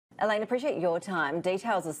Elaine, appreciate your time.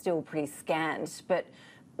 Details are still pretty scant, but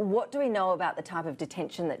what do we know about the type of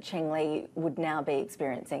detention that Cheng Lei would now be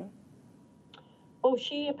experiencing? Well,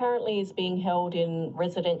 she apparently is being held in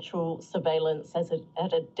residential surveillance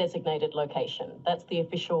at a designated location. That's the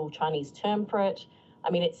official Chinese term for it.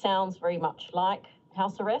 I mean, it sounds very much like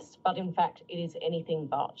house arrest, but in fact, it is anything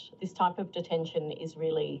but. This type of detention is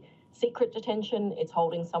really secret detention. It's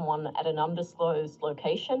holding someone at an undisclosed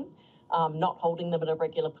location, not holding them at a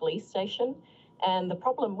regular police station. And the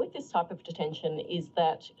problem with this type of detention is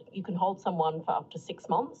that you can hold someone for up to 6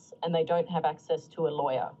 months and they don't have access to a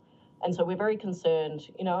lawyer. And so we're very concerned,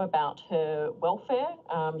 about her welfare.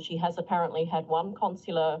 She has apparently had one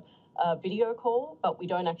consular video call, but we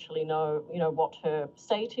don't actually know, what her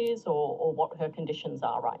state is or what her conditions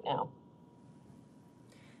are right now.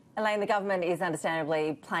 Elaine, the government is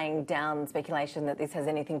understandably playing down speculation that this has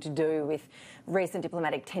anything to do with recent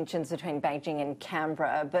diplomatic tensions between Beijing and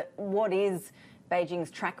Canberra. But what is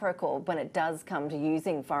Beijing's track record when it does come to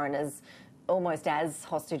using foreigners almost as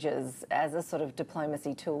hostages, as a sort of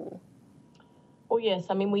diplomacy tool? Well, yes.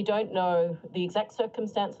 I mean, we don't know the exact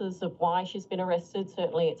circumstances of why she's been arrested.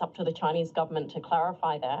 Certainly, it's up to the Chinese government to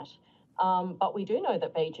clarify that. But we do know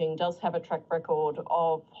that Beijing does have a track record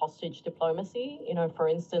of hostage diplomacy. For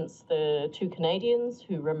instance, the 2 Canadians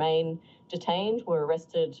who remain detained were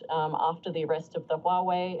arrested after the arrest of the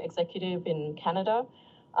Huawei executive in Canada.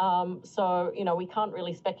 So, we can't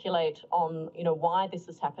really speculate on, why this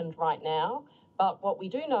has happened right now. But what we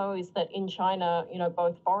do know is that in China,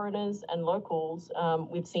 both foreigners and locals,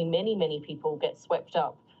 we've seen many, many people get swept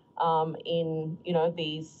up in,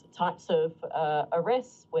 these types of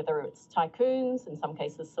arrests, whether it's tycoons, in some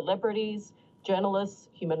cases celebrities, journalists,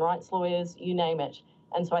 human rights lawyers, you name it.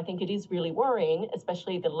 And so I think it is really worrying,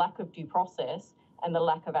 especially the lack of due process and the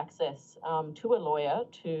lack of access to a lawyer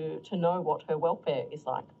to know what her welfare is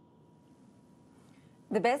like.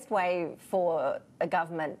 The best way for a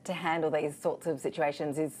government to handle these sorts of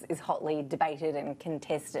situations is hotly debated and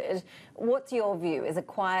contested. What's your view? Is a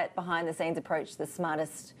quiet, behind-the-scenes approach the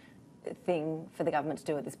smartest thing for the government to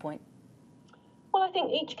do at this point? Well, I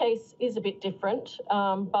think each case is a bit different,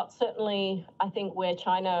 but certainly I think where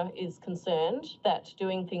China is concerned that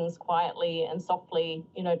doing things quietly and softly,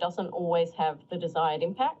 doesn't always have the desired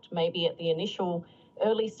impact. Maybe at the initial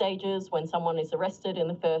early stages when someone is arrested in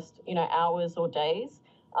the first, hours or days.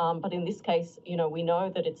 But in this case, we know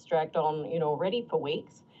that it's dragged on, already for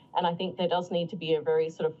weeks. And I think there does need to be a very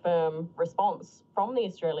sort of firm response from the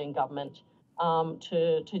Australian government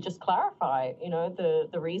to just clarify,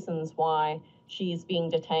 the reasons why she is being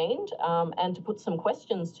detained and to put some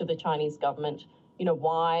questions to the Chinese government,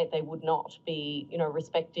 why they would not be,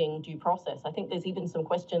 respecting due process. I think there's even some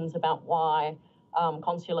questions about why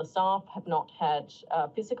consular staff have not had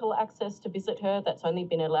physical access to visit her. That's only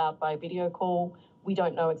been allowed by video call. We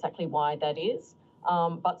don't know exactly why that is.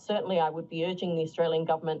 But certainly I would be urging the Australian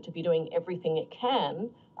government to be doing everything it can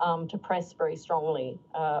to press very strongly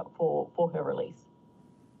for her release.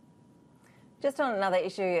 Just on another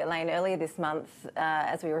issue, Elaine, earlier this month,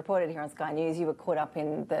 as we reported here on Sky News, you were caught up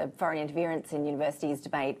in the foreign interference in universities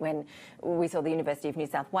debate when we saw the University of New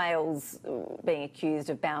South Wales being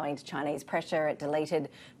accused of bowing to Chinese pressure. It deleted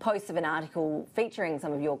posts of an article featuring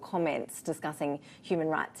some of your comments discussing human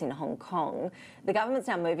rights in Hong Kong. The government's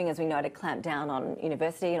now moving, as we know, to clamp down on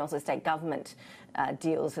university and also state government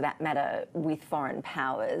deals, for that matter, with foreign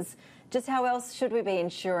powers. Just how else should we be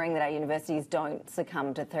ensuring that our universities don't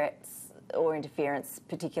succumb to threats or interference,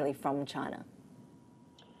 particularly from China?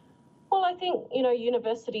 Well, I think,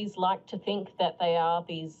 universities like to think that they are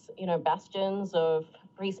these, bastions of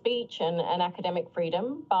free speech and academic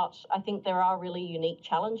freedom, but I think there are really unique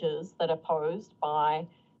challenges that are posed by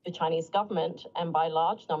the Chinese government and by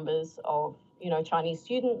large numbers of, Chinese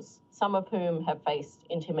students, some of whom have faced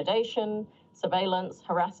intimidation, surveillance,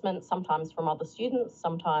 harassment, sometimes from other students,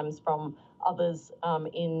 sometimes from others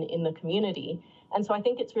in the community. And so I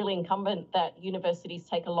think it's really incumbent that universities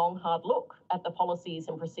take a long, hard look at the policies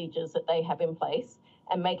and procedures that they have in place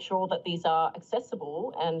and make sure that these are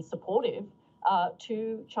accessible and supportive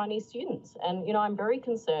to Chinese students. And, I'm very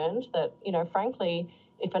concerned that, frankly,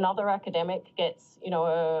 if another academic gets,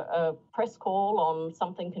 a press call on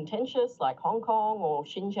something contentious like Hong Kong or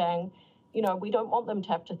Xinjiang, we don't want them to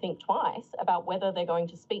have to think twice about whether they're going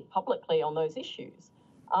to speak publicly on those issues.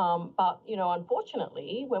 But,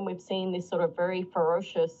 unfortunately, when we've seen this sort of very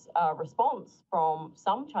ferocious response from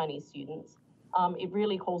some Chinese students, it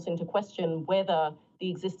really calls into question whether the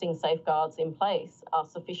existing safeguards in place are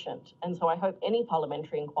sufficient. And so I hope any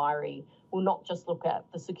parliamentary inquiry will not just look at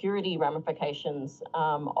the security ramifications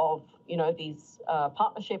of, these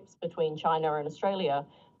partnerships between China and Australia,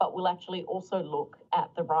 but we'll actually also look at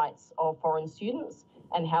the rights of foreign students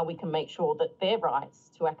and how we can make sure that their rights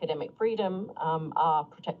to academic freedom are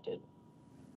protected.